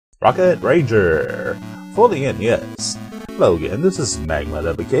Rocket Ranger for the NES. Hello again, this is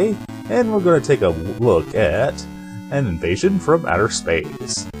magmawk, and we're going to take a look at an invasion from outer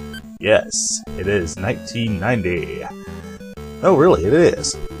space. Yes, it is 1990. Oh, really, it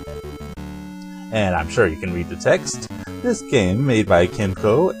is. And I'm sure you can read the text. This game, made by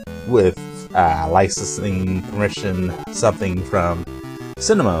Kimco, with licensing permission something from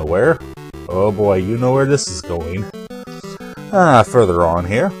CinemaWare. Oh boy, you know where this is going. Further on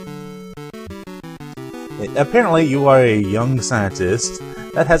here. Apparently you are a young scientist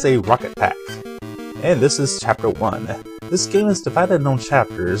that has a rocket pack. And this is Chapter 1. This game is divided on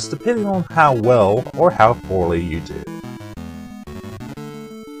chapters depending on how well or how poorly you do.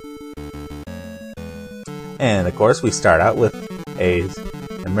 And of course we start out with an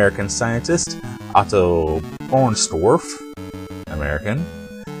American scientist, Otto Bornstorff, American,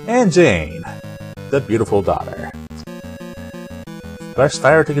 and Jane, the beautiful daughter. Flash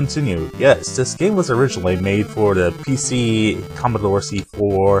fire to continue. Yes, this game was originally made for the PC, Commodore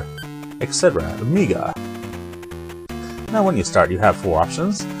C4, etc., Amiga. Now when you start, you have 4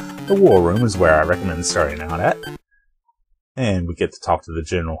 options. The War Room is where I recommend starting out at. And we get to talk to the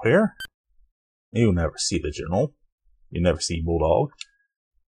General here. You'll never see the General. You never see Bulldog.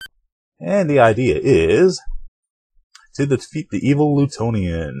 And the idea is to defeat the evil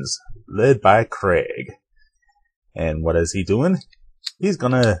Lutonians, led by Craig. And what is he doing? He's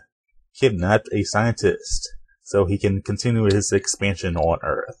gonna kidnap a scientist so he can continue his expansion on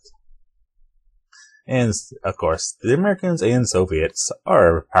Earth. And, of course, the Americans and Soviets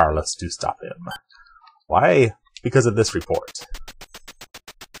are powerless to stop him. Why? Because of this report.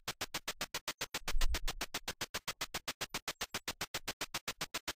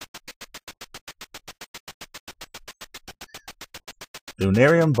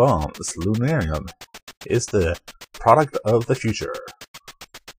 Lunarium bombs. Lunarium is the product of the future.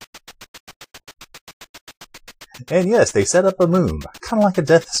 And yes, they set up a moon, kind of like a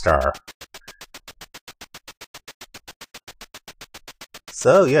Death Star.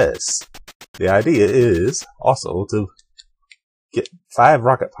 So yes, the idea is also to get 5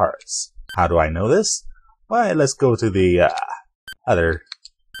 rocket parts. How do I know this? Why, let's go to the other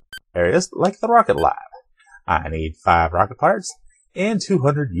areas, like the rocket lab. I need 5 rocket parts and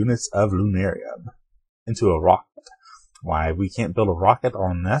 200 units of Lunarium into a rocket. Why we can't build a rocket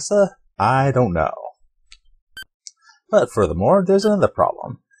on NASA? I don't know. But furthermore, there's another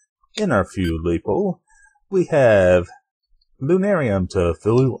problem. In our fuel depot, we have Lunarium to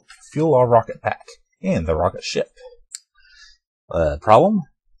fuel our rocket pack and the rocket ship. Problem?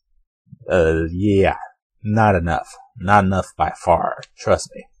 Yeah, not enough. Not enough by far, trust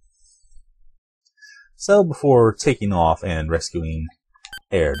me. So before taking off and rescuing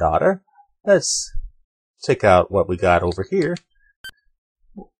Air Daughter, let's check out what we got over here.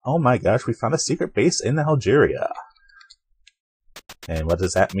 Oh my gosh, we found a secret base in Algeria. And what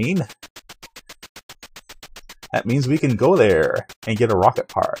does that mean? That means we can go there and get a rocket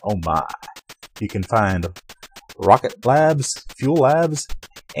part. Oh my. You can find rocket labs, fuel labs,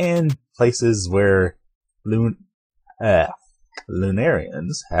 and places where Lunarians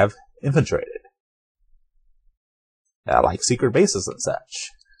have infiltrated. Like secret bases and such.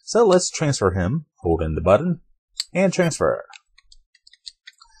 So let's transfer him, hold in the button, and transfer.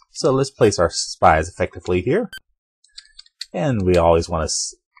 So let's place our spies effectively here. And we always want to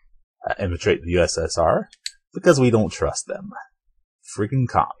infiltrate the USSR, because we don't trust them. Freaking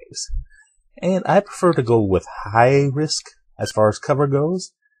commies. And I prefer to go with high risk as far as cover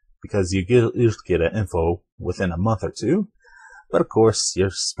goes, because you usually get an info within a month or 2. But of course, your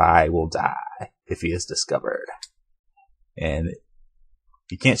spy will die if he is discovered. And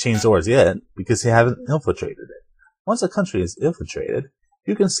you can't change doors yet, because you haven't infiltrated it. Once a country is infiltrated,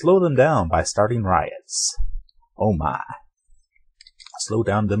 you can slow them down by starting riots. Oh my. Slow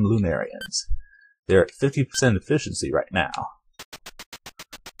down them Lunarians. They're at 50% efficiency right now.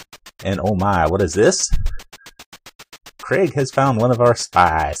 And oh my, what is this? Craig has found one of our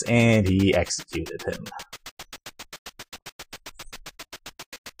spies, and he executed him.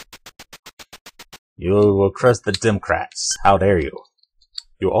 You will crush the Democrats. How dare you?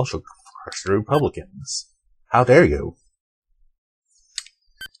 You also crush the Republicans. How dare you?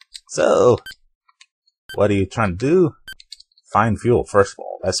 So, what are you trying to do? Find fuel, first of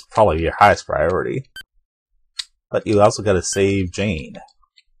all. That's probably your highest priority. But you also gotta save Jane.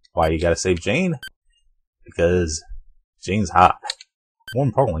 Why you gotta save Jane? Because Jane's hot. More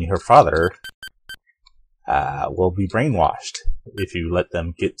importantly, her father will be brainwashed if you let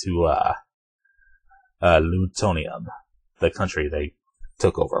them get to Lutonium, the country they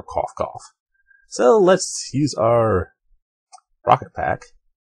took over. Cough, cough. So let's use our rocket pack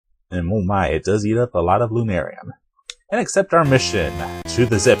And oh my, it does eat up a lot of Lunarium. And accept our mission to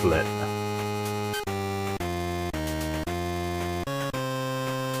the zeppelin.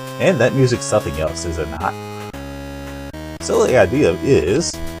 And that music's something else, is it not? So the idea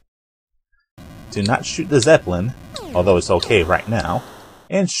is to not shoot the zeppelin, although it's okay right now,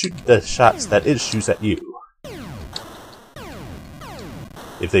 and shoot the shots that it shoots at you.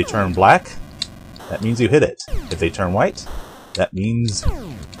 If they turn black, that means you hit it. If they turn white, that means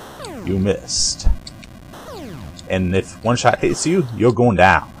you missed. And if one shot hits you, you're going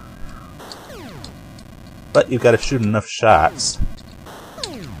down. But you've got to shoot enough shots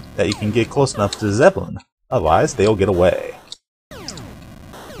that you can get close enough to the zeppelin. Otherwise, they'll get away.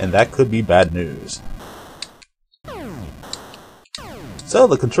 And that could be bad news. So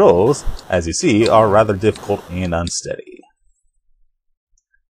the controls, as you see, are rather difficult and unsteady.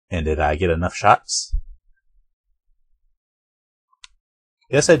 And did I get enough shots?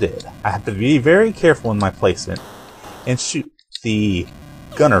 Yes, I did. I have to be very careful in my placement and shoot the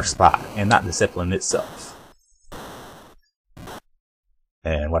gunner spot and not the zeppelin itself.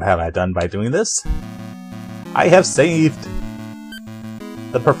 And what have I done by doing this? I have saved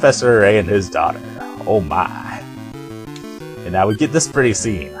the professor and his daughter. Oh my. And now we get this pretty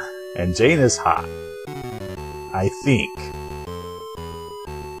scene. And Jane is hot. I think.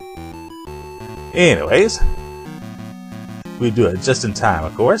 Anyways, we do it just in time,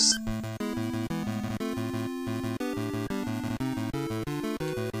 of course.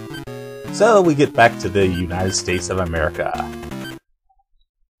 So we get back to the United States of America,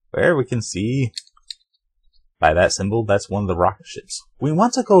 where we can see by that symbol that's one of the rocket ships. We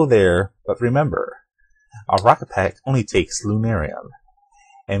want to go there, but remember, our rocket pack only takes Lunarium,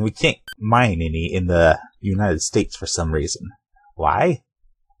 and we can't mine any in the United States for some reason. Why?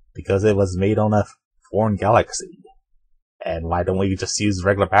 Because it was made on a foreign galaxy. And why don't we just use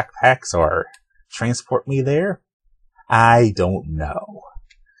regular backpacks or transport me there? I don't know.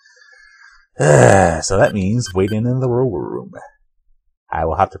 So that means waiting in the room. I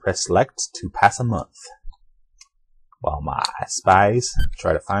will have to press select to pass a month, while my spies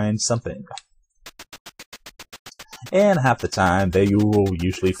try to find something. And half the time they will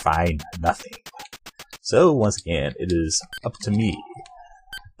usually find nothing. So once again, it is up to me,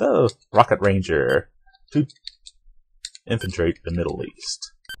 the Rocket Ranger, to infiltrate the Middle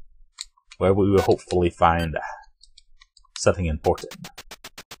East, where we will hopefully find something important.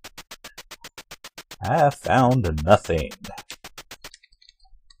 I have found nothing.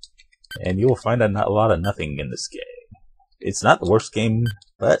 And you will find a lot of nothing in this game. It's not the worst game,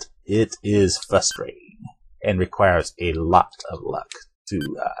 but it is frustrating and requires a lot of luck to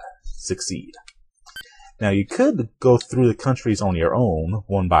succeed. Now, you could go through the countries on your own,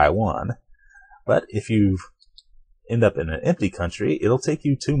 one by one, but if you end up in an empty country, it'll take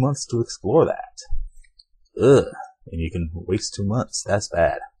you 2 months to explore that. Ugh, and you can waste 2 months. That's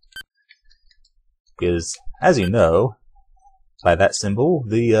bad. Because, as you know, by that symbol,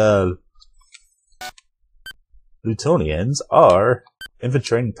 the Plutonians are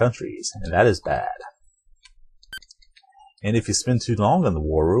infiltrating countries, and that is bad. And if you spend too long in the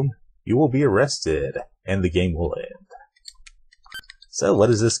war room, you will be arrested, and the game will end. So what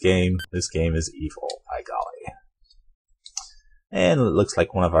is this game? This game is evil, by golly. And it looks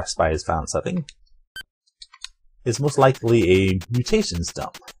like one of our spies found something. It's most likely a mutations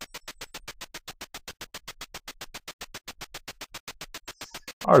dump.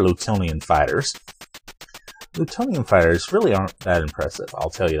 Our Plutonian fighters. Plutonian fighters really aren't that impressive, I'll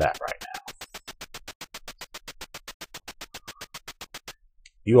tell you that right now.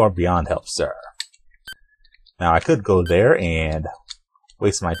 You are beyond help, sir. Now, I could go there and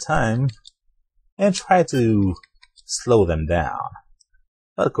waste my time and try to slow them down.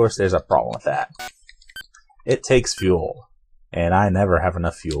 But of course, there's a problem with that. It takes fuel, and I never have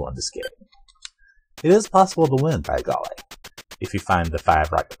enough fuel in this game. It is possible to win, by golly, if you find the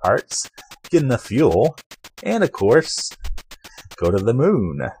 5 rocket parts, get enough fuel, and of course, go to the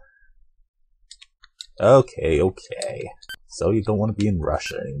moon. Okay. So you don't want to be in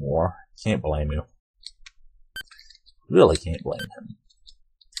Russia anymore. Can't blame you. Really can't blame him.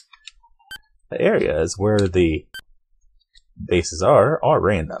 The areas where the bases are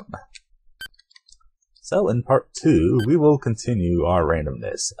random. So in part 2, we will continue our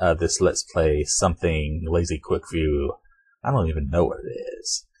randomness. This Let's Play something lazy quick view. I don't even know what it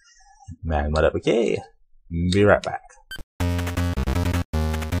is. Magmawk, okay? Be right back.